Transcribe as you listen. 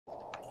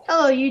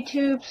Hello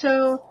YouTube,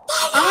 so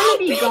I'm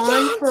gonna be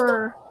gone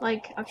for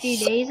like a few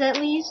days at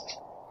least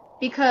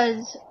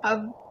because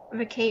of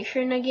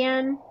vacation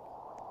again.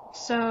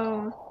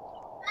 So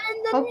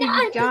hope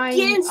you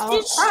guys,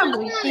 I'll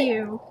probably see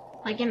you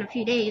like in a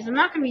few days. I'm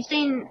not gonna be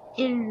staying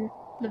in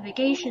the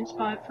vacation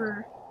spot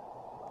for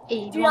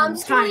a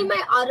long time.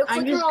 My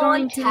I'm just autoclicker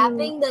going on to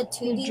tapping the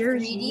New 2D,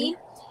 Jersey 3D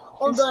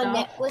on and the stuff.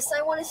 necklace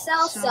I want to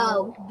sell,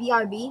 so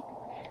BRB.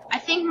 I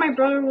think my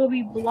brother will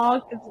be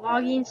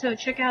vlogging, so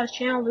check out his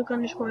channel,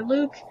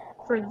 Luke_Luke,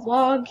 for the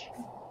vlog.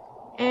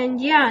 And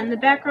yeah, in the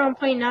background I'm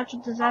playing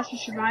Natural Disaster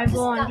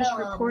Survival. I'm just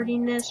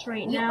recording this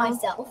right now.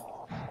 Myself.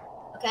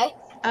 Okay.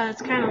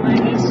 It's kind of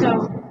laggy,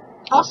 so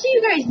I'll see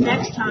you guys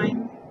next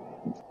time.